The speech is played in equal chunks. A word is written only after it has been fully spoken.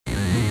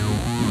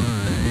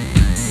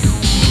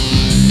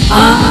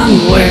I'm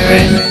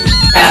wearing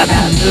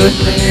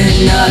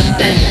absolutely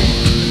nothing.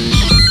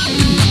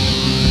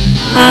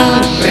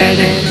 I'm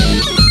ready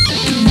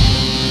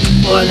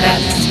for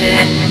that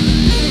sin.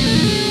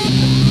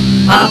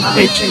 I'll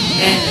fit you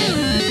in.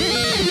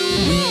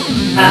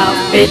 I'll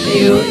fit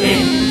you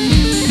in.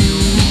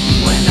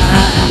 When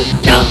I'm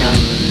done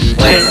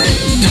with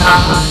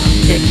Tom,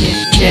 Dick,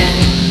 and Jen,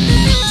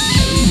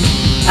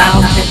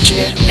 I'll fit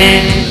you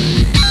in.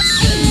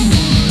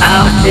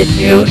 I'll fit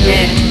you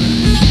in.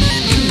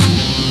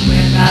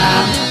 When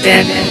I'm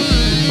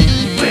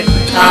finished with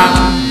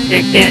Tom,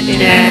 Dick, and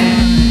Jen,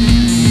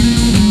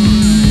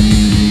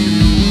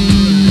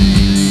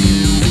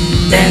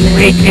 then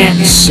we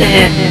can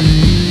sin.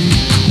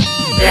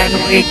 Then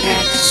we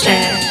can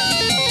sin.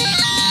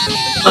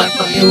 But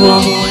you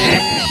won't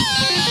win.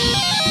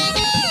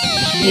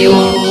 You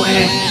won't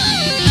win.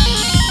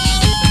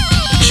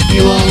 She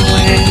won't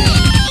win.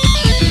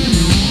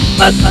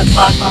 But the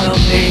fuck will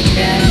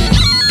begin.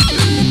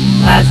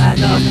 That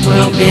stuff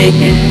will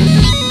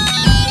begin.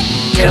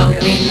 There'll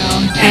be no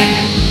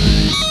end.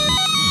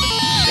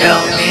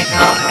 There'll be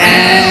no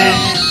end.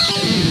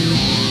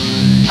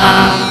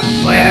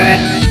 I'm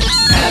wearing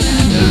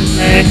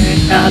absolutely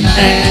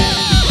nothing.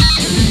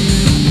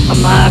 On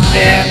my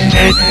bare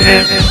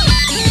head,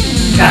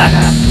 got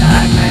a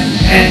diamond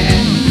head.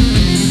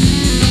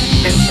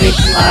 If we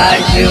fly,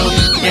 you'll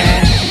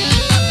get.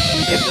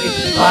 If we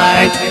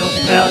fly, you'll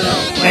feel the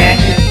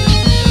wind.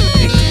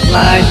 If we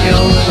fly,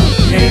 you'll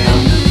feel.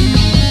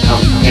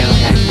 Don't feel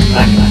that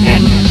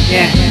fucking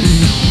again.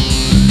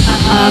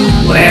 I'm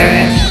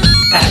wearing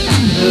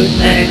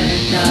absolutely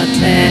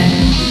nothing.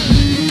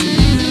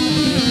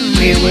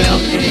 We will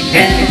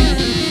begin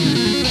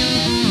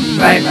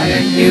right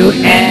where you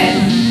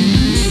end.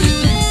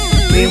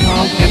 We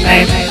won't be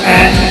made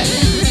friends,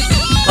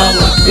 but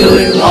we'll do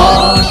it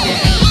all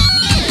again.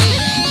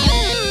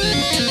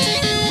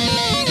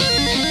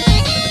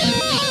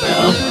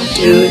 We'll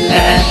do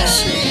that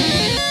sin.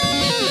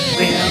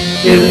 We'll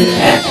do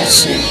that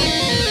sin.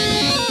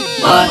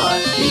 But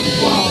we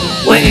won't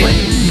win.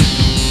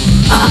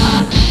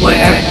 I'm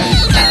wearing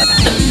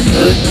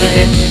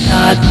absolutely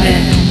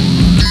nothing.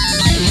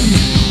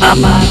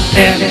 I'm out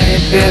there,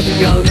 if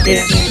you'll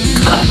get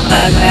caught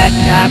by that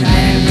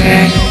diamond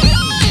ring.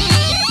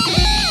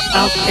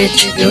 I'll fit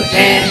you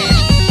in.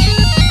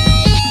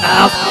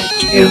 I'll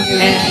fit you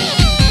in.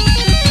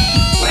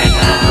 When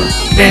I'm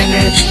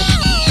finished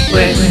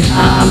with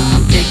Tom,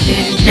 Dick,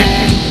 and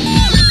Jen.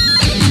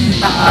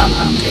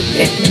 Tom, Dick,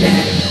 and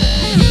Jen.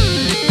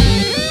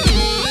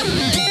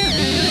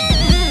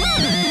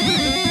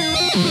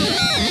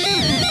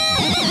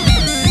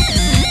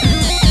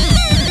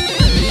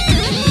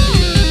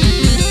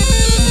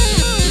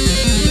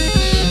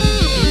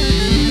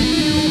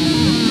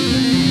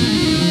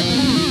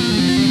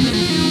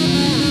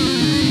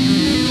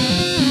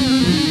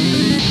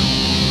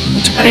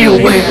 Tell you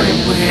where it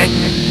went.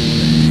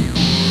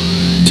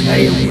 Tell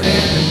you where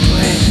it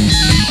went.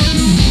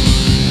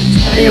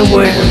 Tell you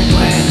where it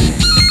went.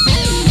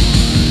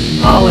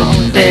 Oh,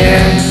 it's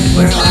there.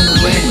 We're on the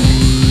wind.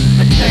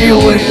 I tell you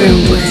where it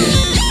went.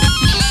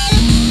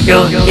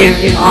 You'll hear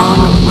it on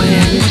the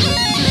wind.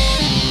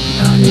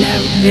 You'll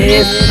never be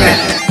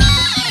afraid.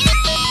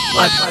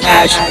 What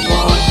passion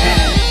won't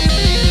end.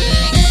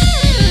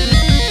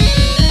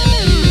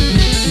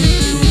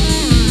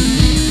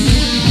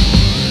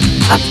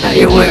 I'll tell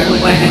you where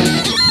it went.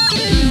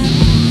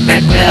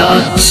 And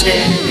we'll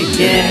sin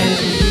again.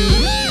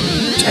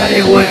 Tell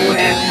you where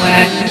it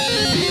went.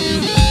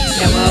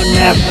 And we'll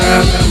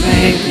never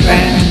remain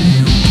friends.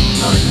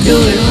 I'll do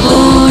it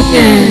all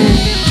again.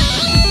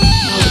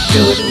 I'll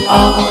do it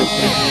all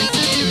again.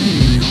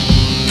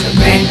 The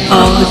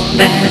rainbow's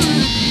bent.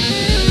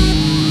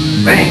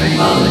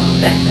 Rainbow's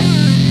bent.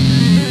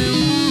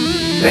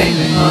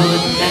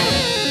 Rainbow's bent.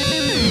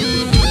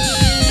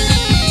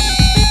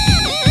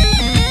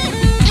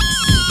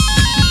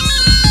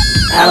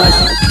 Alice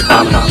will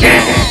come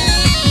again.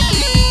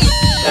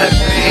 The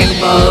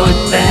rainbow's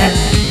bent.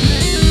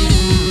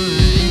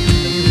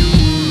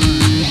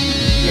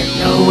 You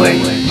know where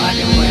your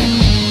money went.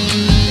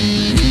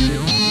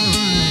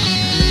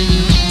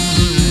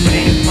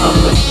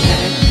 Rainbow's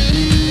bent.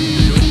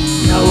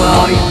 Know where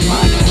all your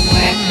money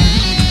went.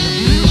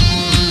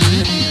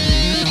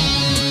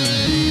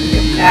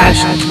 Your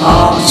passion's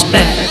all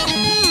spent.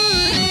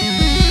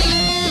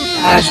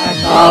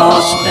 Passion's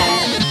all spent.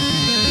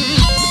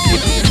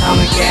 Come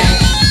again.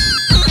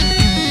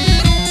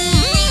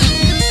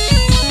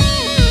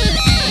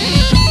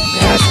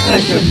 Just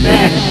 'cause you're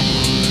bent,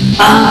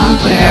 I'm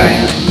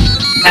wearing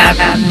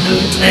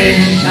absolutely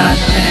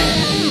nothing.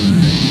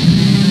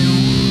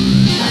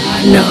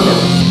 I know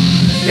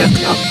you're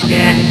coming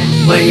again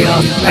with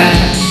your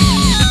friends.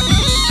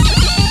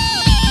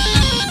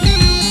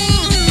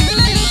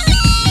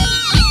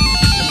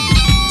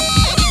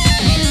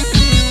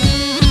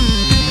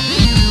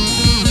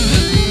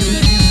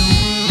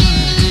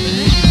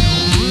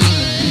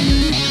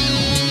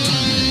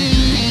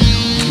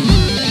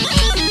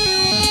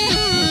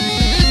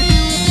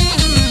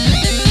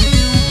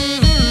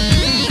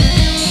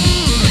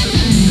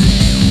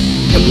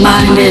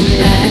 mind is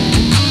bad.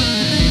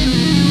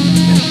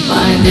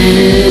 Mind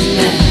is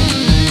bad.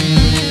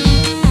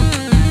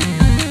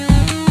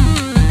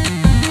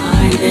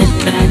 Mind is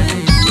bad.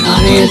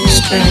 Not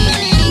is bad.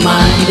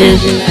 Mind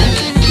is bad.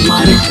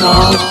 Money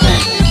talks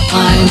bad.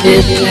 Mind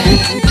is bad.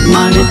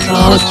 Money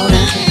talks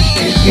bad.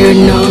 If you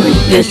know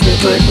this,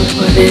 put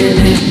it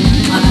in.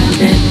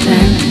 Mind is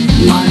bad.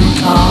 Money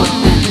talks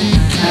bad.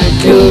 I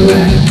do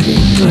right, you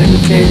couldn't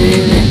fit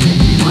it in.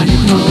 Money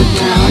goes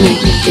down and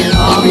you get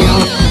all your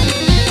friends.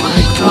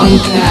 Money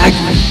comes back,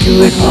 do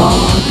it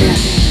all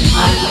again.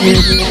 Mind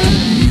is bad.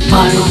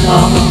 Money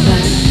talks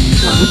bad.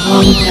 Money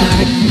comes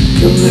back,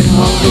 do it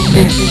all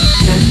again.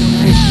 Just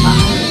like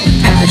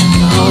mine, cash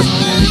talks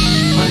bad.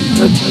 What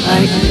looks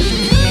like this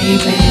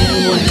came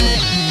away.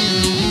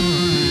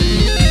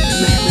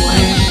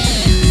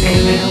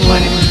 Came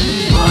away.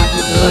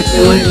 Money will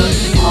do it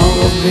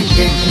all over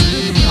again.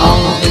 All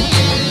over again.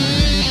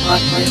 But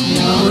you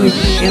know you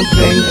can't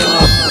bring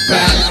your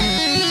friend.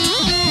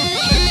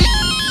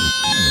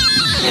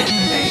 Can't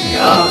bring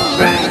your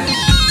friend.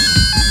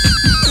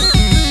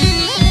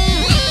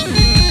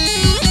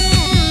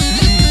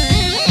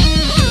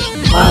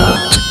 Well,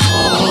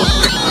 all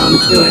come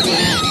to an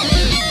end.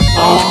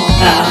 All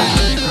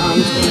has come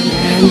to an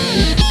end.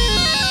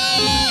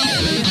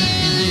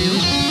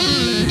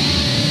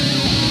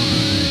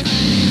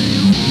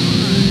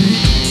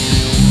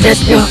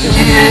 It's your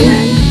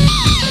end.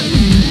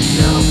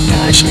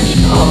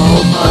 Passion all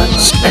but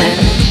spent,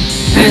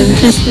 and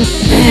this is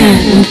the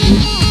end.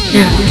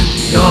 Yeah,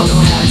 your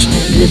passion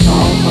is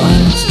all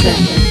but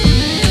spent.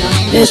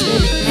 This is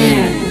the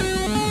end.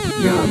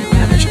 Your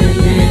passion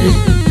is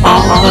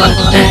all but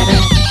spent,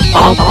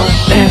 all but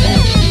spent,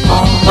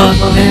 all but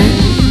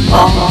spent,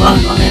 all but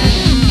spent,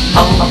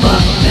 all but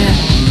spent,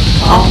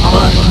 all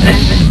but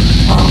spent,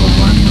 all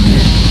but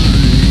spent.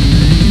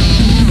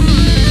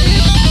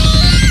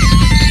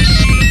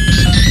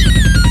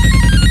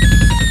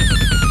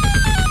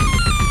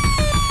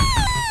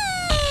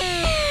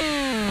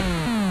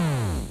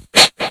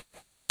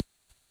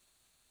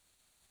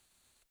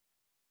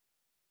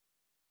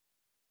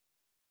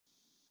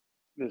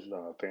 This is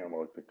Phantom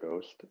Electric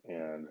Ghost,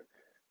 and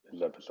this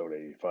is episode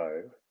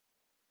 85.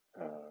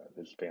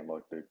 This is Phantom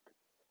Electric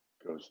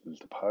Ghost is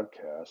the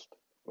podcast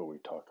where we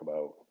talk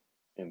about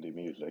indie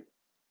music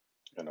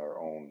and our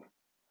own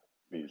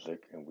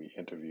music, and we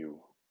interview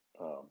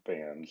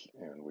bands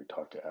and we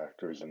talk to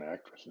actors and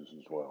actresses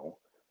as well.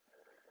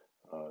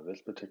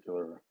 This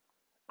particular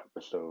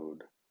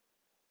episode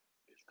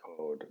is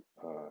called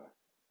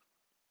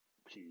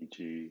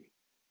PG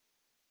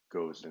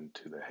Goes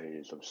into the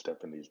Haze of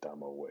Stephanie's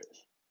Demo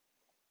Ways.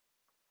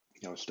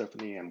 Now,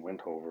 Stephanie Ann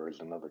Windhover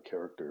is another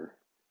character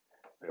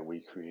that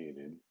we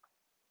created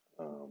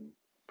um,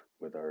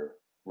 with our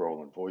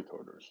Roland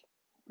vocoders.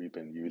 We've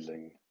been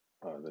using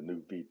the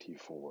new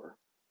VT4,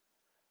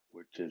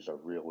 which is a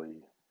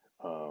really,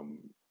 um,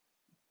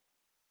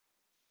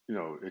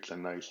 it's a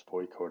nice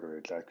vocoder.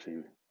 It's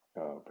actually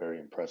very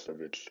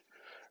impressive. It's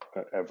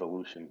an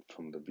evolution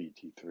from the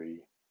VT3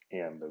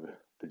 and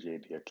the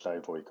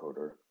JDXI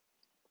vocoder.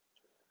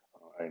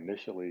 I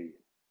initially,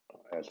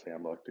 as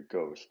Sam Electric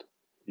Ghost,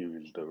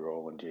 used the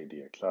Roland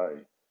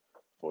JDXI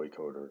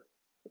vocoder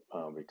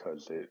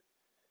because it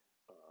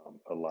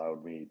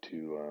allowed me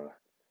to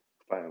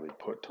finally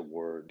put to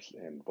words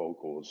and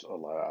vocals a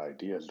lot of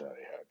ideas that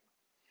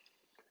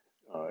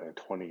I had. In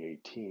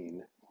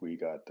 2018, we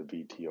got the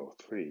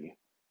VTO3,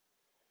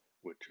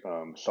 which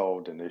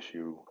solved an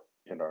issue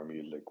in our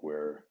music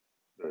where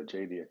the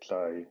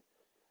JDXI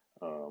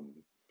um,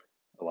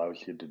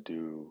 allows you to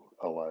do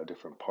a lot of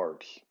different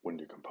parts when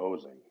you're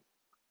composing.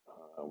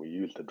 We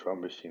use the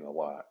drum machine a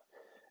lot,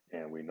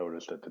 and we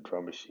noticed that the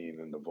drum machine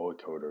and the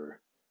vocoder,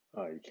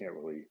 you can't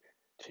really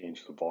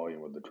change the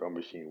volume of the drum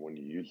machine when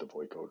you use the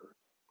vocoder.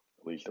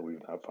 At least that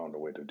we've not found a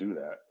way to do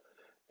that.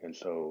 And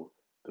so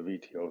the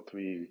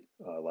VTO3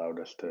 allowed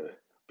us to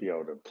be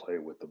able to play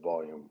with the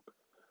volume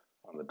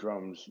on the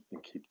drums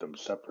and keep them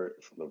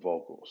separate from the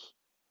vocals.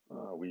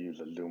 We use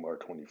a Zoom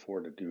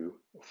R24 to do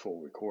a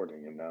full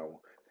recording, and now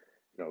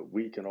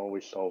we can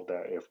always solve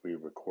that if we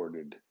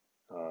recorded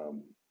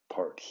um,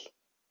 parts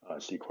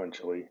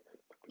sequentially.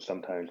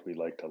 Sometimes we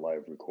like to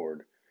live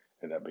record,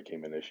 and that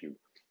became an issue.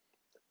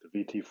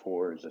 The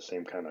VT4 is the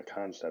same kind of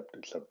concept,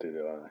 except it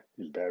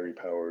is battery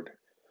powered,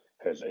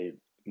 has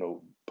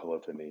 8-note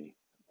polyphony,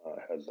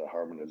 has a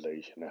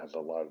harmonization, it has a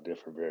lot of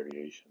different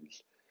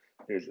variations.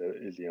 Is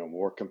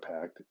more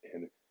compact,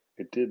 and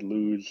it did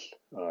lose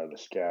the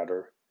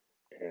scatter,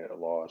 and it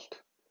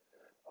lost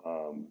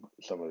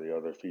some of the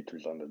other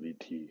features on the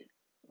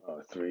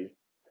VT3.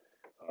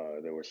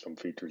 There were some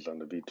features on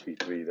the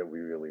VT3 that we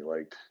really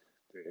liked.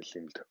 It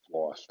seems to have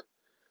lost.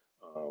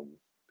 Um,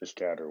 the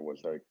scatter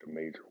was like the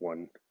major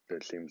one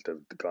that seems to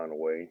have gone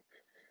away.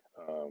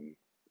 Um,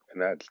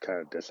 and that's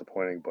kind of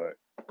disappointing, but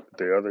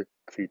the other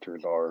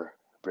features are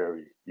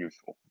very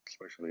useful,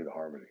 especially the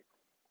harmony.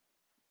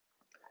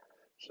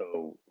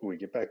 So when we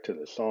get back to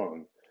the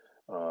song,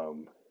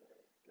 um,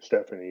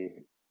 Stephanie,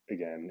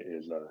 again,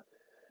 is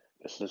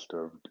the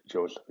sister of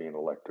Josephine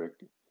Electric,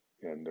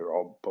 and they're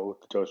all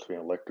both Josephine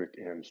Electric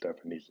and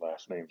Stephanie's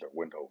last names are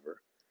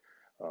Windover.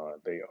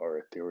 They are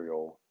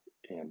ethereal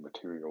and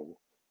material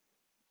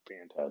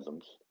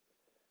phantasms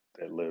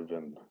that live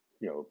in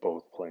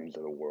both planes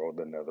of the world,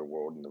 the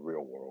netherworld and the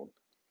real world.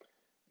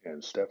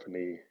 And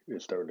Stephanie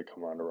is starting to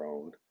come on her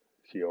own.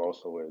 She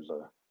also is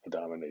a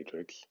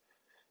dominatrix,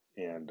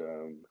 and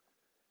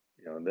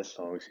in this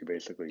song, she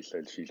basically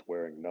said she's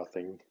wearing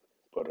nothing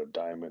but a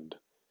diamond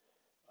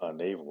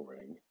navel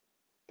ring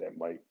that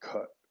might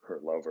cut her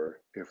lover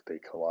if they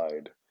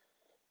collide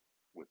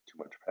with too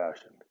much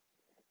passion.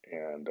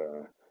 And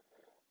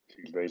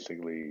she's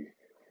basically,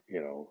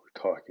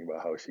 talking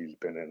about how she's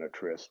been in a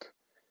tryst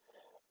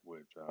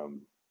with,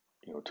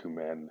 two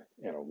men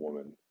and a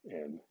woman,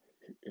 and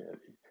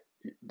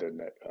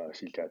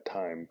she's got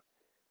time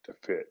to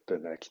fit the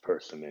next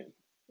person in.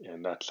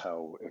 And that's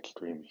how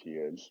extreme she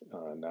is,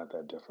 not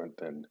that different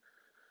than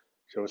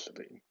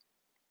Josephine.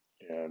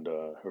 And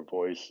her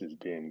voice is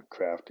being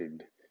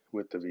crafted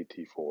with the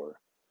VT4.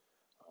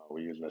 We're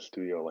using a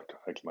Studio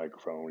Electronics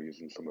microphone. We're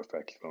using some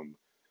effects from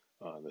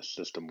the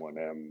System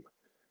 1M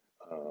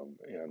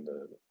and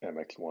the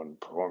MX1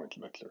 Performance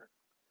Mixer.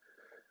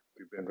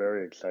 We've been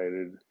very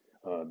excited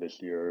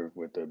this year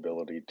with the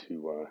ability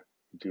to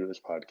do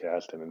this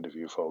podcast and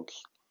interview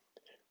folks.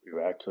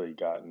 We've actually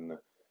gotten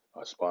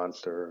a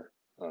sponsor,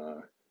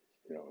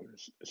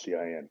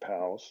 CIN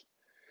Pals,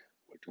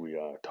 which we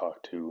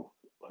talked to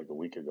like a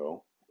week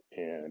ago,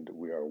 and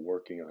we are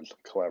working on some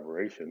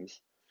collaborations,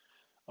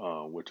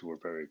 which we're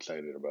very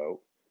excited about.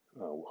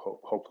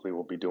 Hopefully,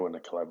 we'll be doing a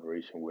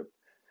collaboration with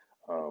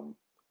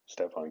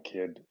Stefan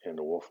Kidd and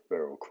the Wolf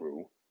Barrel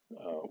crew.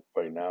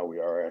 Right now, we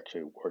are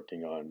actually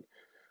working on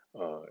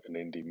an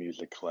indie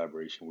music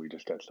collaboration. We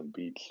just got some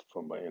beats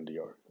from an indie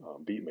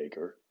beat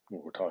maker.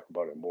 We'll talk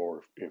about it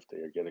more if they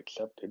get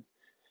accepted.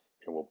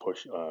 And we'll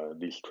push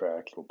these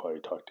tracks. We'll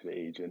probably talk to the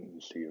agent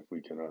and see if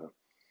we can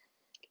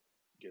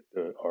get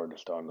the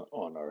artist on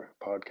our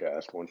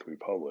podcast once we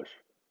publish.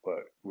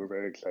 But we're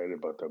very excited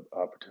about the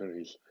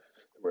opportunities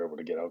that we're able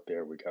to get out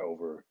there. We got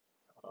over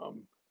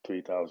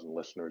 3,000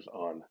 listeners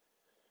on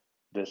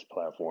this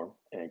platform,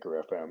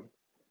 Anchor FM.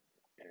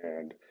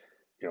 And,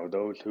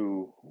 those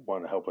who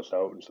want to help us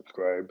out and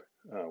subscribe,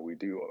 we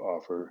do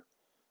offer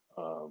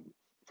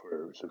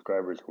for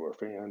subscribers who are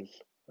fans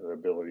the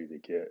ability to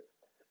get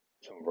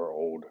some of our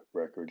old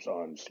records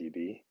on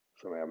CD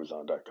from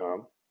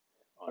Amazon.com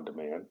on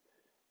demand.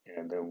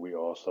 And then we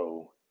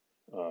also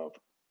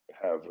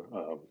have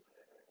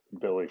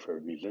ability for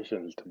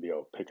musicians to be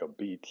able to pick up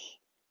beats,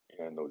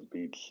 and those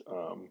beats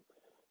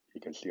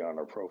you can see on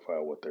our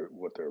profile what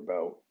they're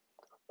about.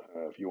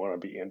 If you want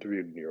to be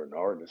interviewed and you're an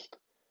artist,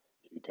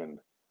 you can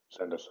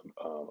send us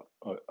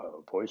a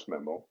voice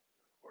memo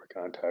or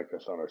contact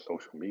us on our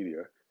social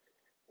media.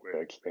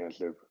 We're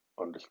expansive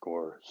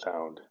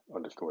 _sound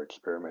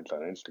 _experiments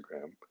on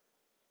Instagram.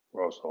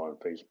 We're also on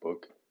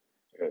Facebook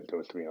at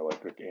Josephine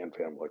Electric and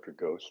Phantom Electric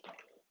Ghost.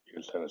 You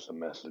can send us a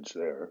message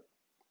there.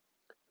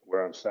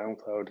 We're on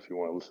SoundCloud if you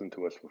want to listen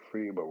to us for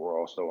free, but we're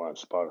also on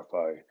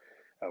Spotify,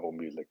 Apple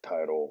Music,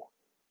 Tidal,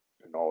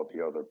 and all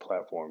the other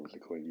platforms,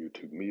 including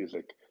YouTube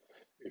Music.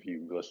 If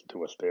you listen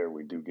to us there,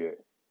 we do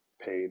get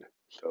paid,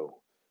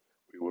 so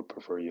we would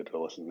prefer you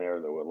to listen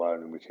there, though a lot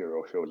of new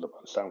material shows up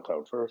on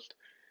SoundCloud first.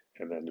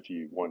 And then if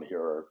you want to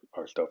hear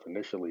our stuff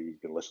initially, you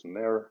can listen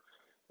there,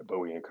 but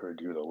we encourage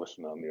you to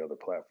listen on the other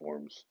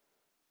platforms,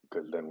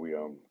 because then we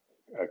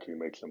actually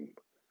make some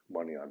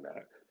money on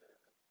that.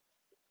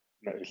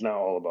 Now, it's not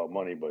all about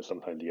money, but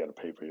sometimes you got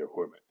to pay for your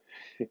equipment.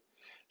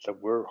 So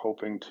we're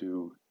hoping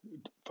to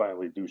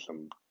finally do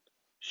some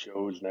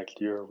shows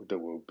next year that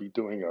we'll be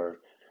doing our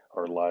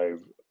live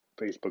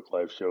Facebook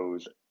live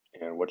shows.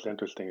 And what's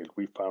interesting is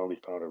we finally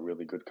found a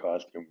really good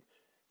costume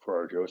for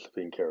our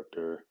Josephine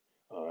character.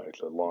 It's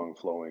a long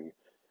flowing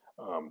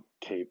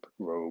cape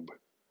robe,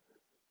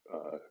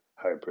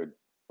 hybrid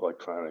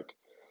electronic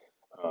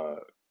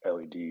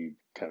LED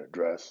kind of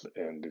dress,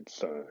 and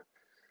it's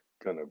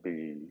gonna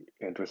be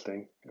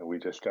interesting. And we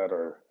just got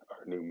our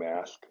new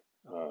mask,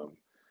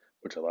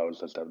 which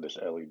allows us to have this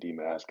LED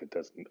mask. It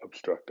doesn't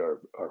obstruct our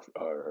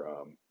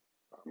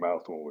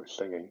mouth when we're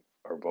singing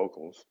our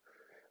vocals.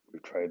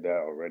 We've tried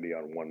that already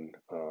on one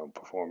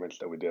performance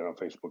that we did on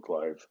Facebook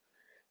Live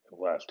in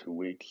the last 2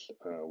 weeks.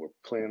 We're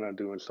planning on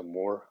doing some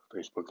more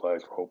Facebook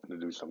Lives. We're hoping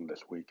to do some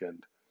this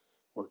weekend,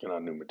 working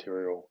on new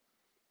material.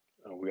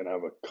 We're going to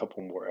have a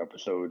couple more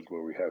episodes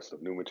where we have some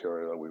new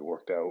material that we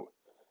worked out,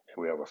 and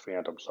we have a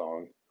Phantom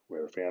song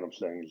where Phantom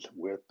sings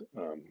with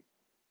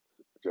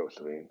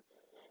Josephine.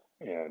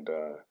 And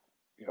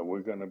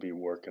we're going to be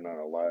working on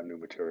a lot of new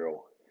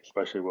material,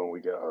 especially when we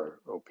get our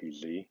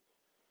OPZ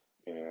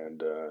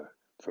and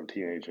from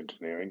Teenage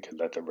Engineering, because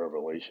that's a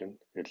revelation.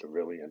 It's a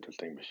really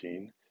interesting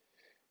machine.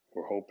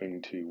 We're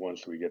hoping to,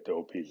 once we get the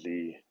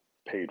OPZ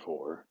paid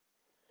for,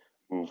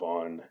 move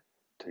on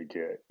to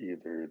get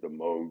either the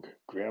Moog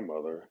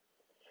grandmother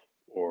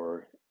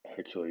or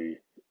actually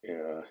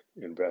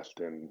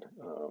invest in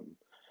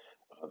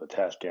the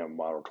Tascam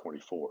Model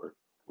 24,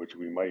 which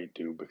we might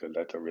do because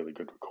that's a really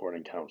good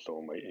recording console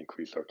and might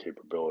increase our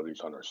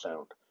capabilities on our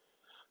sound.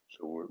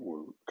 So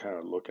we're kind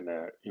of looking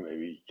at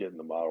maybe getting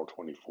the Model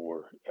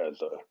 24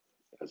 as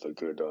a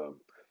good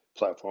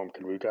platform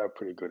because we've got a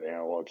pretty good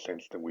analog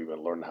sense and we've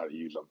been learning how to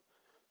use them.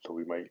 So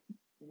we might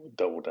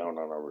double down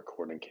on our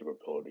recording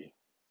capability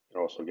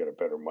and also get a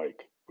better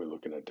mic. We're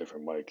looking at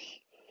different mics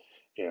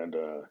and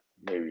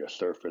maybe a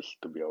Surface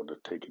to be able to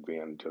take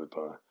advantage of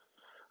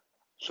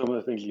some of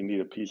the things you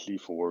need a PC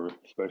for,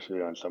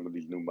 especially on some of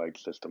these new mic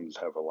systems,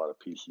 have a lot of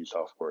PC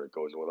software that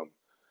goes with them.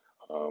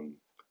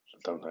 So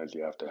sometimes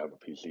you have to have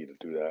a PC to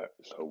do that.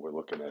 So we're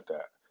looking at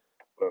that.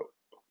 But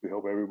we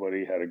hope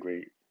everybody had a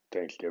great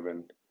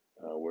Thanksgiving.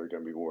 We're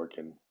going to be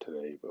working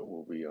today, but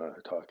we'll be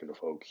talking to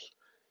folks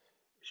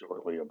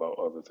shortly about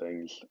other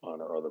things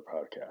on our other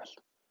podcast.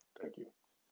 Thank you.